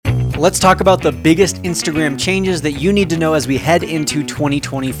let's talk about the biggest Instagram changes that you need to know as we head into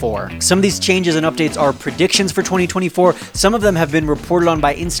 2024. Some of these changes and updates are predictions for 2024. Some of them have been reported on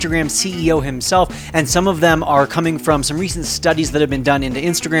by Instagram CEO himself, and some of them are coming from some recent studies that have been done into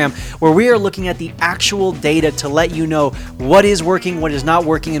Instagram, where we are looking at the actual data to let you know what is working, what is not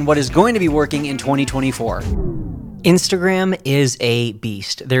working, and what is going to be working in 2024. Instagram is a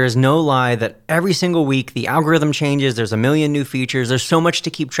beast. There is no lie that every single week the algorithm changes, there's a million new features, there's so much to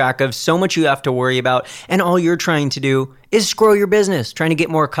keep track of, so much you have to worry about, and all you're trying to do is grow your business, trying to get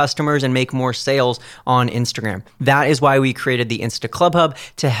more customers and make more sales on Instagram. That is why we created the Insta Club Hub,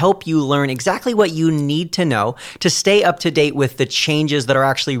 to help you learn exactly what you need to know to stay up to date with the changes that are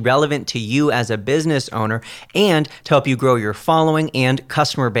actually relevant to you as a business owner, and to help you grow your following and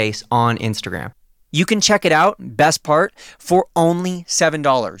customer base on Instagram. You can check it out, best part, for only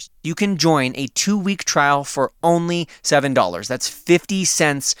 $7. You can join a 2-week trial for only $7. That's 50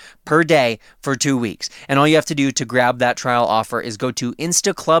 cents per day for 2 weeks. And all you have to do to grab that trial offer is go to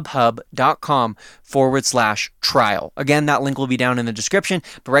instaclubhub.com/trial. Again, that link will be down in the description.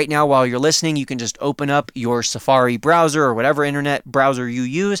 But right now, while you're listening, you can just open up your Safari browser or whatever internet browser you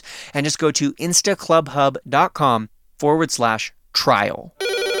use and just go to instaclubhub.com/trial.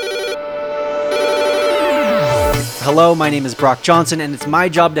 Hello, my name is Brock Johnson, and it's my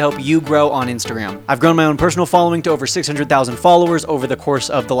job to help you grow on Instagram. I've grown my own personal following to over 600,000 followers over the course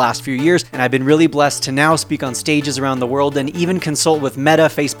of the last few years, and I've been really blessed to now speak on stages around the world and even consult with Meta,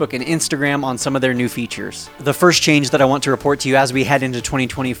 Facebook, and Instagram on some of their new features. The first change that I want to report to you as we head into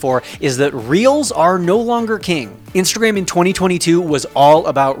 2024 is that Reels are no longer king. Instagram in 2022 was all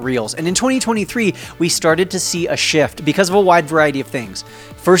about Reels, and in 2023, we started to see a shift because of a wide variety of things.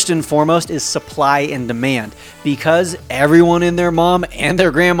 First and foremost is supply and demand. Because everyone and their mom and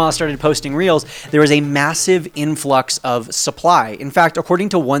their grandma started posting Reels, there was a massive influx of supply. In fact, according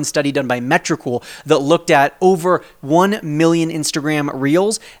to one study done by Metricool that looked at over 1 million Instagram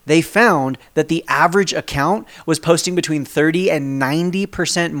Reels, they found that the average account was posting between 30 and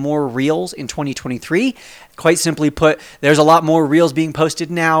 90% more Reels in 2023. Quite simply put, there's a lot more Reels being posted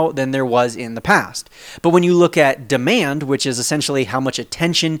now than there was in the past. But when you look at demand, which is essentially how much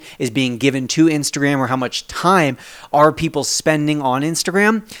attention is being given to Instagram or how much time are people spending on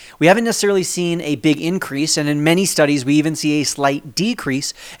Instagram, we haven't necessarily seen a big increase. And in many studies, we even see a slight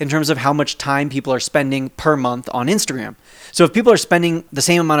decrease in terms of how much time people are spending per month on Instagram. So if people are spending the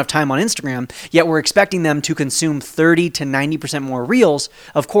same amount of time on Instagram, yet we're expecting them to consume 30 to 90% more Reels,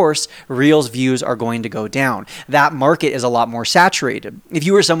 of course, Reels views are going to go down. That market is a lot more saturated. If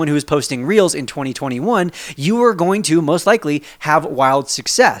you were someone who was posting Reels in 2021, you were going to most likely have wild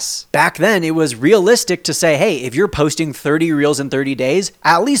success. Back then, it was realistic to say, hey, if you're posting 30 Reels in 30 days,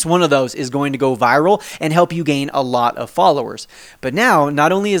 at least one of those is going to go viral and help you gain a lot of followers. But now,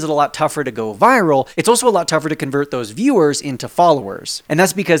 not only is it a lot tougher to go viral, it's also a lot tougher to convert those viewers into followers. And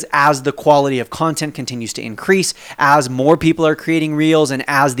that's because as the quality of content continues to increase, as more people are creating Reels, and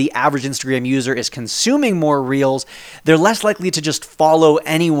as the average Instagram user is consuming more Reels, they're less likely to just follow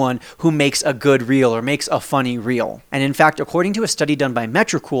anyone who makes a good Reel or makes a funny Reel. And in fact, according to a study done by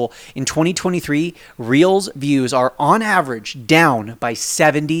Metricool, in 2023, Reels views are on average down by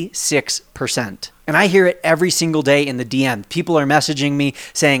 76%. And I hear it every single day in the DM. People are messaging me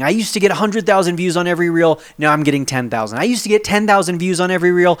saying, I used to get 100,000 views on every Reel, now I'm getting 10,000. I used to get 10,000 views on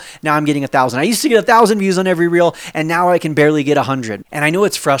every Reel, now I'm getting 1,000. I used to get 1,000 views on every Reel, and now I can barely get 100. And I know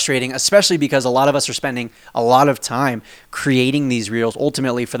it's frustrating, especially because a lot of us are spending a lot of time creating these Reels,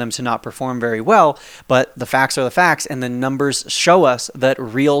 ultimately for them to not perform very well. But the facts are the facts, and the numbers show us that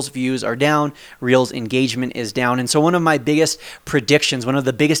Reels views are down, Reels engagement is down. And so one of my biggest predictions, one of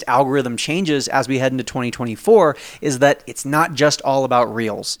the biggest algorithm changes as we head into 2024 is that it's not just all about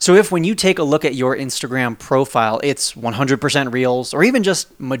Reels. So if when you take a look at your Instagram profile, it's 100% Reels or even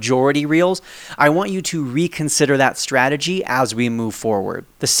just majority Reels, I want you to reconsider that strategy as we move forward.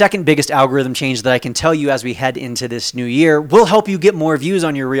 The second biggest algorithm change that I can tell you as we head into this new year will help you get more views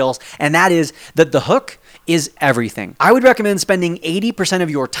on your Reels, and that is that the hook is everything. I would recommend spending 80% of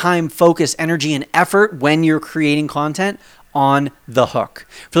your time, focus, energy, and effort when you're creating content on the hook.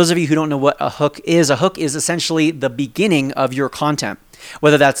 For those of you who don't know what a hook is essentially the beginning of your content.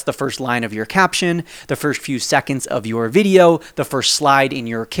 Whether that's the first line of your caption, the first few seconds of your video, the first slide in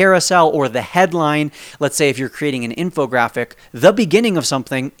your carousel, or the headline. Let's say if you're creating an infographic, the beginning of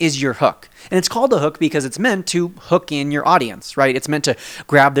something is your hook. And it's called a hook because it's meant to hook in your audience, right? It's meant to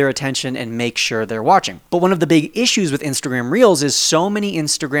grab their attention and make sure they're watching. But one of the big issues with Instagram Reels is so many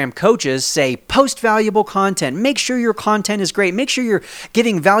Instagram coaches say, post valuable content, make sure your content is great, make sure you're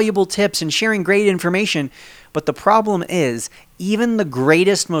giving valuable tips and sharing great information. But the problem is, even the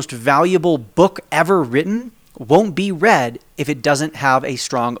greatest, most valuable book ever written won't be read if it doesn't have a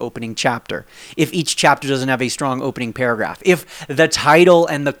strong opening chapter, if each chapter doesn't have a strong opening paragraph, if the title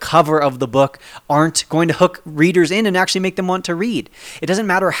and the cover of the book aren't going to hook readers in and actually make them want to read. It doesn't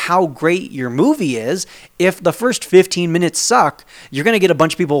matter how great your movie is. If the first 15 minutes suck, you're going to get a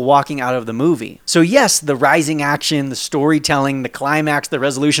bunch of people walking out of the movie. So yes, the rising action, the storytelling, the climax, the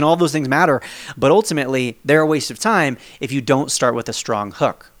resolution, all those things matter, but ultimately they're a waste of time if you don't start with a strong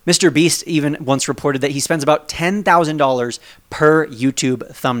hook. Mr. Beast even once reported that he spends about $10,000 per YouTube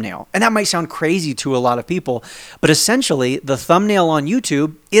thumbnail. And that might sound crazy to a lot of people, but essentially the thumbnail on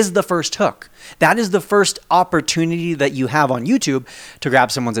YouTube is the first hook. That is the first opportunity that you have on YouTube to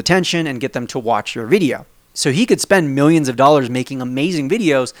grab someone's attention and get them to watch your video. So he could spend millions of dollars making amazing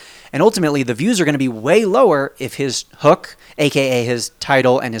videos, and ultimately the views are going to be way lower if his hook, aka his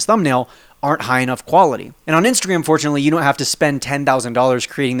title and his thumbnail, aren't high enough quality. And on Instagram, fortunately, you don't have to spend $10,000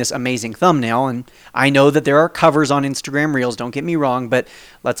 creating this amazing thumbnail. And I know that there are covers on Instagram Reels, don't get me wrong, but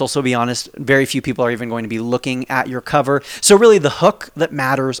let's also be honest, very few people are even going to be looking at your cover. So really the hook that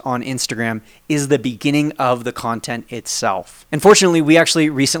matters on Instagram is the beginning of the content itself. And fortunately, we actually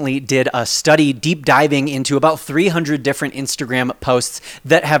recently did a study deep diving into about 300 different Instagram posts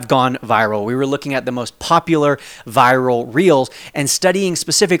that have gone viral. We were looking at the most popular viral Reels and studying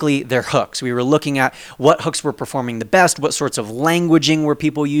specifically their hooks. We were looking at what hooks were performing the best, what sorts of languaging were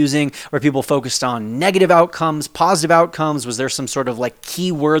people using, were people focused on negative outcomes, positive outcomes, was there some sort of like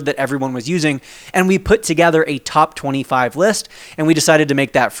keyword that everyone was using? And we put together a top 25 list and we decided to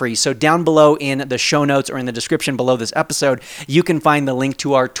make that free. So down below in the show notes or in the description below this episode, you can find the link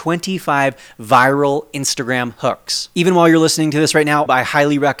to our 25 viral Instagram hooks. Even while you're listening to this right now, I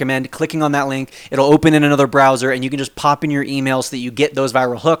highly recommend clicking on that link. It'll open in another browser and you can just pop in your email so that you get those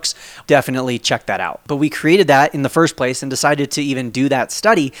viral hooks. Definitely check that out. But we created that in the first place and decided to even do that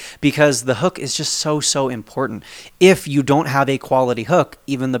study because the hook is just so important. If you don't have a quality hook,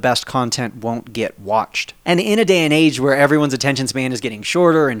 even the best content won't get watched. And in a day and age where everyone's attention span is getting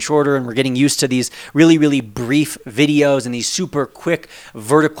shorter and shorter and we're getting used to these really brief videos and these super quick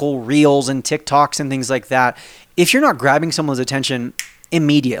vertical reels and TikToks and things like that, if you're not grabbing someone's attention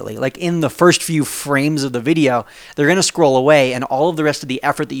immediately, like in the first few frames of the video, they're going to scroll away and all of the rest of the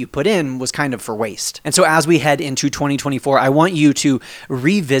effort that you put in was kind of for waste. And so as we head into 2024, I want you to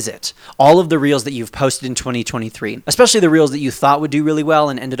revisit all of the reels that you've posted in 2023, especially the reels that you thought would do really well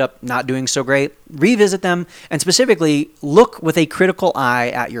and ended up not doing so great. Revisit them and specifically look with a critical eye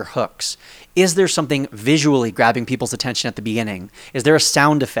at your hooks. Is there something visually grabbing people's attention at the beginning? Is there a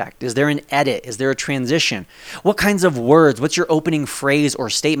sound effect? Is there an edit? Is there a transition? What kinds of words? What's your opening phrase or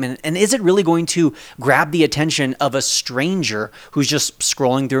statement? And is it really going to grab the attention of a stranger who's just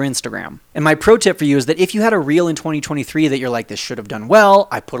scrolling through Instagram? And my pro tip for you is that if you had a reel in 2023 that you're like, this should have done well,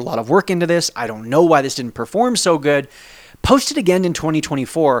 I put a lot of work into this, I don't know why this didn't perform so good, post it again in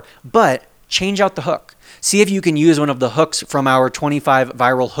 2024, but change out the hook. See if you can use one of the hooks from our 25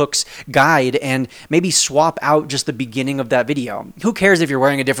 viral hooks guide and maybe swap out just the beginning of that video. Who cares if you're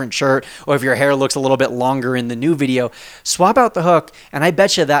wearing a different shirt or if your hair looks a little bit longer in the new video? Swap out the hook and I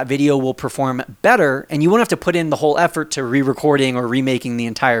bet you that video will perform better and you won't have to put in the whole effort to re-recording or remaking the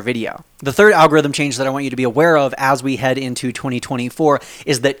entire video. The third algorithm change that I want you to be aware of as we head into 2024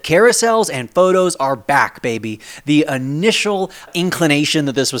 is that carousels and photos are back, baby. The initial inclination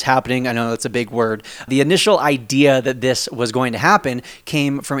that this was happening, I know that's a big word, the initial idea that this was going to happen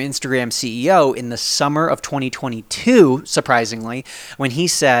came from Instagram CEO in the summer of 2022, surprisingly, when he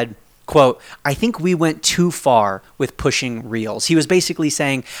said, quote, I think we went too far with pushing reels. He was basically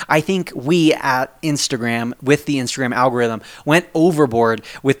saying, I think we at Instagram, with the Instagram algorithm, went overboard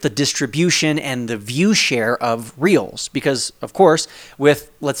with the distribution and the view share of reels. Because, of course,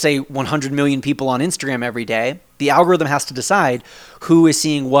 with, let's say, 100 million people on Instagram every day, the algorithm has to decide who is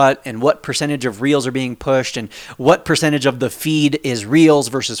seeing what and what percentage of reels are being pushed and what percentage of the feed is reels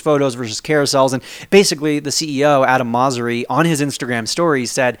versus photos versus carousels. And basically the CEO, Adam Mosseri, on his Instagram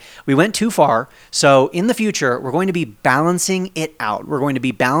stories said, we went too far. So in the future, we're going to be balancing it out. We're going to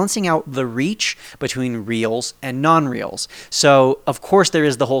be balancing out the reach between reels and non-reels. So of course there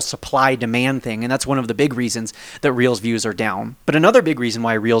is the whole supply demand thing. And that's one of the big reasons that reels views are down. But another big reason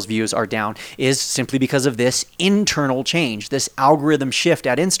why reels views are down is simply because of this internal change, this algorithm shift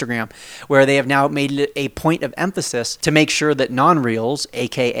at Instagram, where they have now made it a point of emphasis to make sure that non-reels,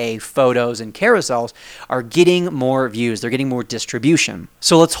 aka photos and carousels, are getting more views, they're getting more distribution.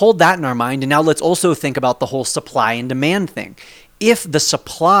 So let's hold that in our mind, and now let's also think about the whole supply and demand thing. If the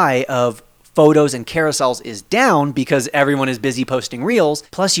supply of photos and carousels is down because everyone is busy posting reels,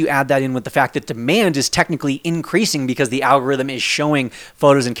 plus you add that in with the fact that demand is technically increasing because the algorithm is showing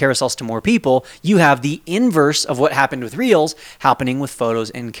photos and carousels to more people, you have the inverse of what happened with reels happening with photos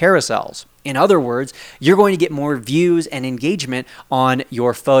and carousels. In other words, you're going to get more views and engagement on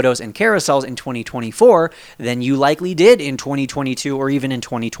your photos and carousels in 2024 than you likely did in 2022 or even in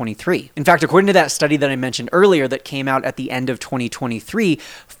 2023. In fact, according to that study that I mentioned earlier that came out at the end of 2023,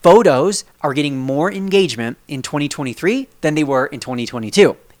 photos are getting more engagement in 2023 than they were in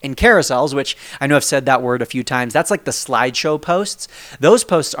 2022. In carousels, which I know I've said that word a few times, that's like the slideshow posts. Those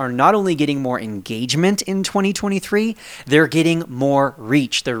posts are not only getting more engagement in 2023, they're getting more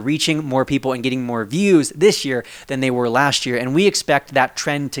reach. They're reaching more people and getting more views this year than they were last year. And we expect that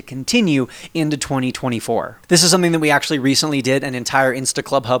trend to continue into 2024. This is something that we actually recently did an entire Insta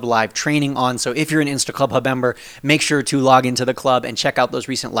Club Hub live training on. So if you're an Insta Club Hub member, make sure to log into the club and check out those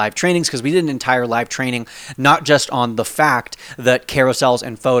recent live trainings, because we did an entire live training, not just on the fact that carousels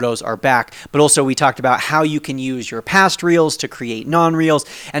and photos are back, but also we talked about how you can use your past reels to create non-reels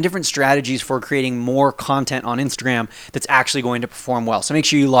and different strategies for creating more content on Instagram that's actually going to perform well. So make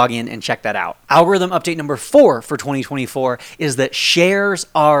sure you log in and check that out. Algorithm update number 4 for 2024 is that shares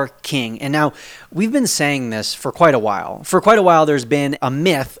are king. And now we've been saying this for quite a while. For quite a while, there's been a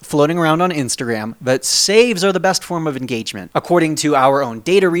myth floating around on Instagram that saves are the best form of engagement. According to our own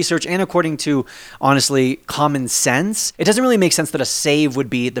data research and according to, honestly, common sense, it doesn't really make sense that a save would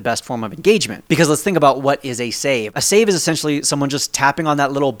be the best form of engagement. Because let's think about what is a save. A save is essentially someone just tapping on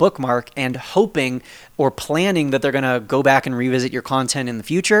that little bookmark and hoping or planning that they're going to go back and revisit your content in the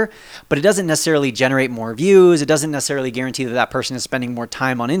future, but it doesn't necessarily generate more views. It doesn't necessarily guarantee that that person is spending more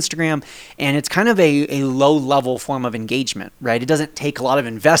time on Instagram, and it's kind of a low-level form of engagement, right? It doesn't take a lot of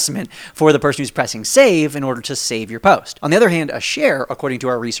investment for the person who's pressing save in order to save your post. On the other hand, a share, according to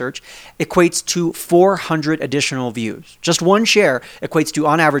our research, equates to 400 additional views. Just one share equates to,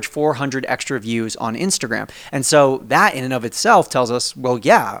 on average, 400 extra views on Instagram. And so that in and of itself tells us, well,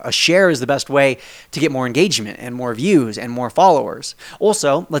 yeah, a share is the best way to get more engagement and more views and more followers.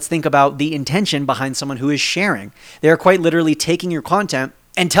 Also, let's think about the intention behind someone who is sharing. They're quite literally taking your content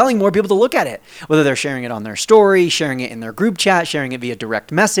and telling more people to look at it, whether they're sharing it on their story, sharing it in their group chat, sharing it via direct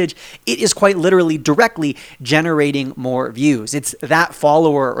message. It is quite literally directly generating more views. It's that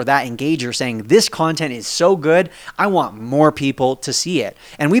follower or that engager saying, this content is so good, I want more people to see it.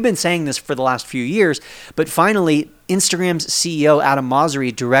 And we've been saying this for the last few years, but finally, Instagram's CEO, Adam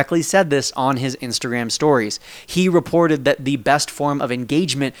Mosseri, directly said this on his Instagram stories. He reported that the best form of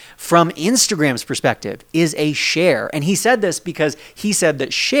engagement from Instagram's perspective is a share. And he said this because he said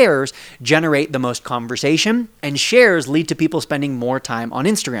that shares generate the most conversation and shares lead to people spending more time on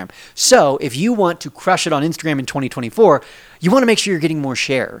Instagram. So if you want to crush it on Instagram in 2024, you want to make sure you're getting more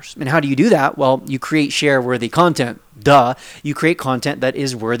shares. And how do you do that? Well, you create share-worthy content. Duh. You create content that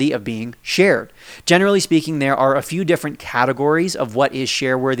is worthy of being shared. Generally speaking, there are a few different categories of what is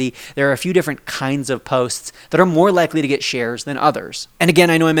share-worthy. There are a few different kinds of posts that are more likely to get shares than others. And again,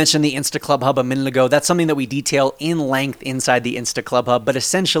 I know I mentioned the Insta Club Hub a minute ago. That's something that we detail in length inside the Insta Club Hub. But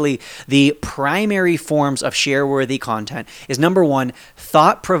essentially, the primary forms of share-worthy content is number 1,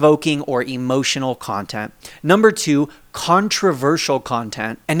 thought-provoking or emotional content. Number 2, controversial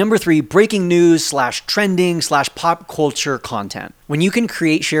content. And number 3, breaking news / trending / pop culture content. When you can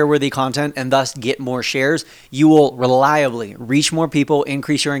create share-worthy content and thus get more shares, you will reliably reach more people,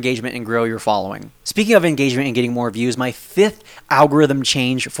 increase your engagement, and grow your following. Speaking of engagement and getting more views, my 5th algorithm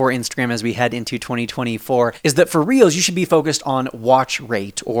change for Instagram as we head into 2024 is that for Reels, you should be focused on watch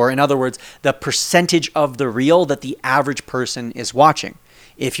rate, or in other words, the percentage of the reel that the average person is watching.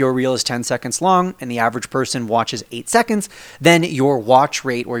 If your reel is 10 seconds long and the average person watches 8 seconds, then your watch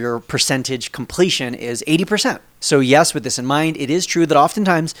rate or your percentage completion is 80%. So yes, with this in mind, it is true that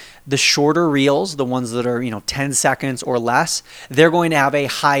oftentimes the shorter reels, the ones that are, 10 seconds or less, they're going to have a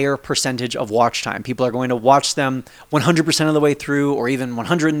higher percentage of watch time. People are going to watch them 100% of the way through, or even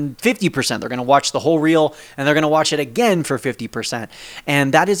 150%. They're going to watch the whole reel and they're going to watch it again for 50%.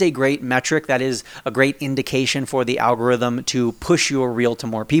 And that is a great metric. That is a great indication for the algorithm to push your reel to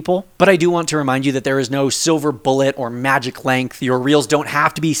more people. But I do want to remind you that there is no silver bullet or magic length. Your reels don't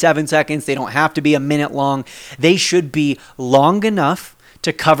have to be 7 seconds. They don't have to be a minute long. They should be long enough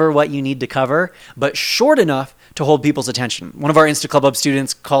to cover what you need to cover, but short enough to hold people's attention. One of our Insta Club Hub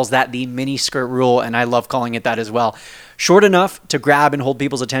students calls that the mini skirt rule, and I love calling it that as well. Short enough to grab and hold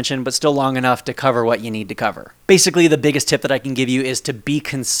people's attention, but still long enough to cover what you need to cover. Basically, the biggest tip that I can give you is to be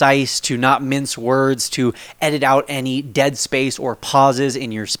concise, to not mince words, to edit out any dead space or pauses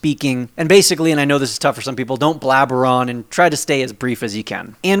in your speaking. And basically, and I know this is tough for some people, don't blabber on and try to stay as brief as you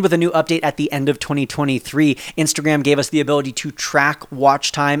can. And with a new update at the end of 2023, Instagram gave us the ability to track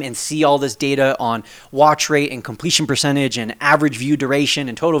watch time and see all this data on watch rate and completion percentage and average view duration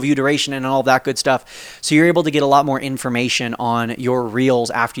and total view duration and all that good stuff. So you're able to get a lot more information on your reels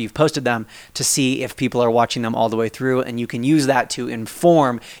after you've posted them to see if people are watching them all the way through, and you can use that to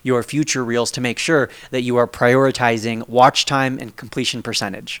inform your future reels to make sure that you are prioritizing watch time and completion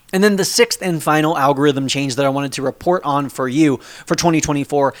percentage. And then the sixth and final algorithm change that I wanted to report on for you for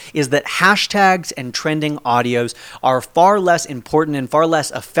 2024 is that hashtags and trending audios are far less important and far less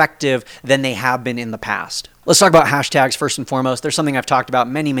effective than they have been in the past. Let's talk about hashtags first and foremost. There's something I've talked about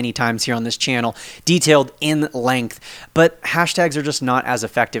many, many times here on this channel, detailed in length, but hashtags are just not as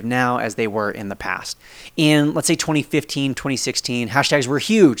effective now as they were in the past. In, let's say, 2015, 2016, hashtags were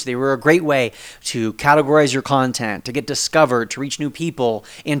huge. They were a great way to categorize your content, to get discovered, to reach new people,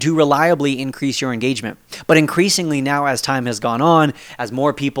 and to reliably increase your engagement. But increasingly now, as time has gone on, as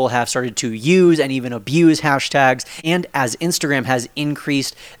more people have started to use and even abuse hashtags, and as Instagram has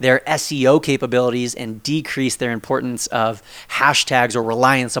increased their SEO capabilities and decreased their importance of hashtags or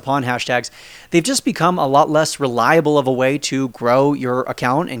reliance upon hashtags, they've just become a lot less reliable of a way to grow your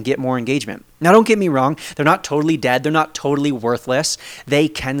account and get more engagement. Now, don't get me wrong. They're not totally dead. They're not totally worthless. They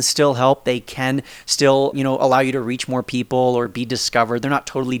can still help. They can still, allow you to reach more people or be discovered. They're not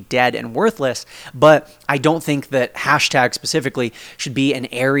totally dead and worthless, but I don't think that hashtags specifically should be an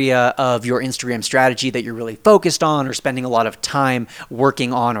area of your Instagram strategy that you're really focused on or spending a lot of time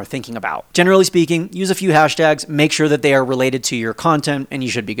working on or thinking about. Generally speaking, use a few hashtags, make sure that they are related to your content, and you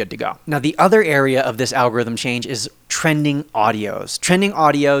should be good to go. Now, the other area of this algorithm change is trending audios. Trending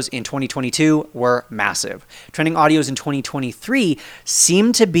audios in 2022 were massive. Trending audios in 2023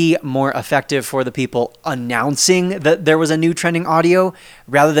 seem to be more effective for the people announcing that there was a new trending audio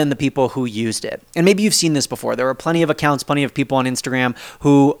rather than the people who used it. And maybe you've seen this before. There are plenty of accounts, plenty of people on Instagram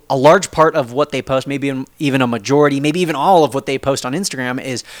who a large part of what they post, maybe even a majority, maybe even all of what they post on Instagram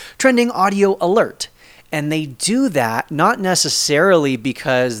is trending audio alert. And they do that not necessarily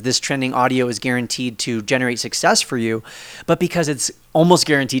because this trending audio is guaranteed to generate success for you, but because it's almost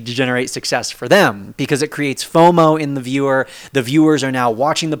guaranteed to generate success for them, because it creates FOMO in the viewer. The viewers are now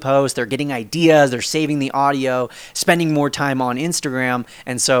watching the post, they're getting ideas, they're saving the audio, spending more time on Instagram,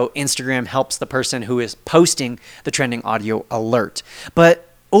 and so Instagram helps the person who is posting the trending audio alert. But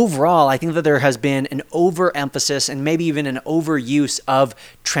overall, I think that there has been an overemphasis and maybe even an overuse of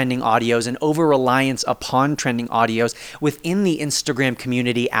trending audios and over-reliance upon trending audios within the Instagram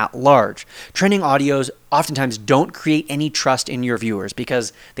community at large. Trending audios oftentimes don't create any trust in your viewers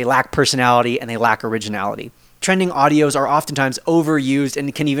because they lack personality and they lack originality. Trending audios are oftentimes overused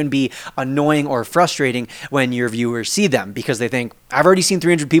and can even be annoying or frustrating when your viewers see them because they think, I've already seen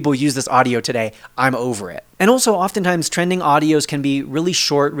 300 people use this audio today, I'm over it. And also oftentimes trending audios can be really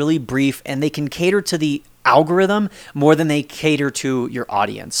short, really brief, and they can cater to the algorithm more than they cater to your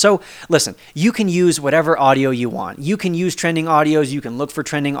audience. So listen, you can use whatever audio you want. You can use trending audios. You can look for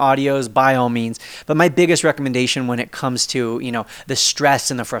trending audios by all means. But my biggest recommendation when it comes to, the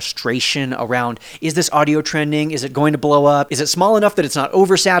stress and the frustration around, is this audio trending? Is it going to blow up? Is it small enough that it's not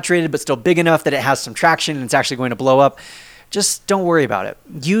oversaturated, but still big enough that it has some traction and it's actually going to blow up? Just don't worry about it.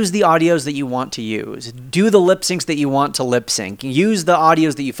 Use the audios that you want to use. Do the lip syncs that you want to lip sync. Use the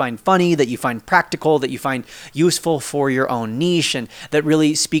audios that you find funny, that you find practical, that you find useful for your own niche, and that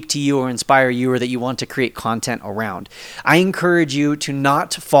really speak to you or inspire you or that you want to create content around. I encourage you to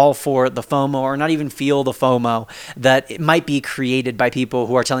not fall for the FOMO or not even feel the FOMO that it might be created by people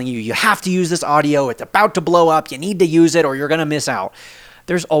who are telling you, you have to use this audio, it's about to blow up, you need to use it or you're going to miss out.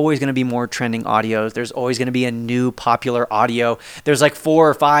 There's always going to be more trending audios. There's always going to be a new popular audio. There's like 4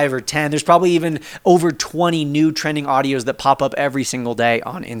 or 5 or 10. There's probably even over 20 new trending audios that pop up every single day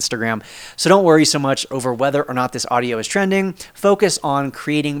on Instagram. So don't worry so much over whether or not this audio is trending. Focus on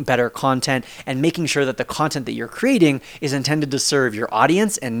creating better content and making sure that the content that you're creating is intended to serve your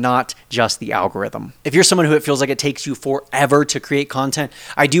audience and not just the algorithm. If you're someone who it feels like it takes you forever to create content,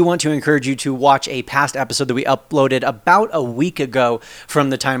 I do want to encourage you to watch a past episode that we uploaded about a week ago from from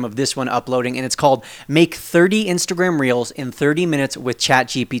the time of this one uploading, and it's called Make 30 Instagram Reels in 30 Minutes with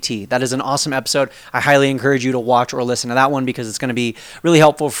ChatGPT. That is an awesome episode. I highly encourage you to watch or listen to that one because it's going to be really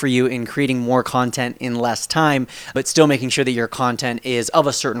helpful for you in creating more content in less time, but still making sure that your content is of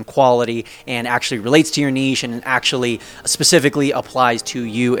a certain quality and actually relates to your niche and actually specifically applies to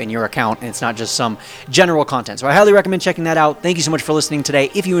you and your account, and it's not just some general content. So I highly recommend checking that out. Thank you so much for listening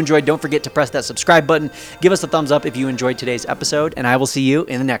today. If you enjoyed, don't forget to press that subscribe button. Give us a thumbs up if you enjoyed today's episode, and I will see you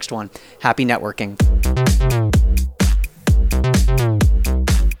in the next one. Happy networking.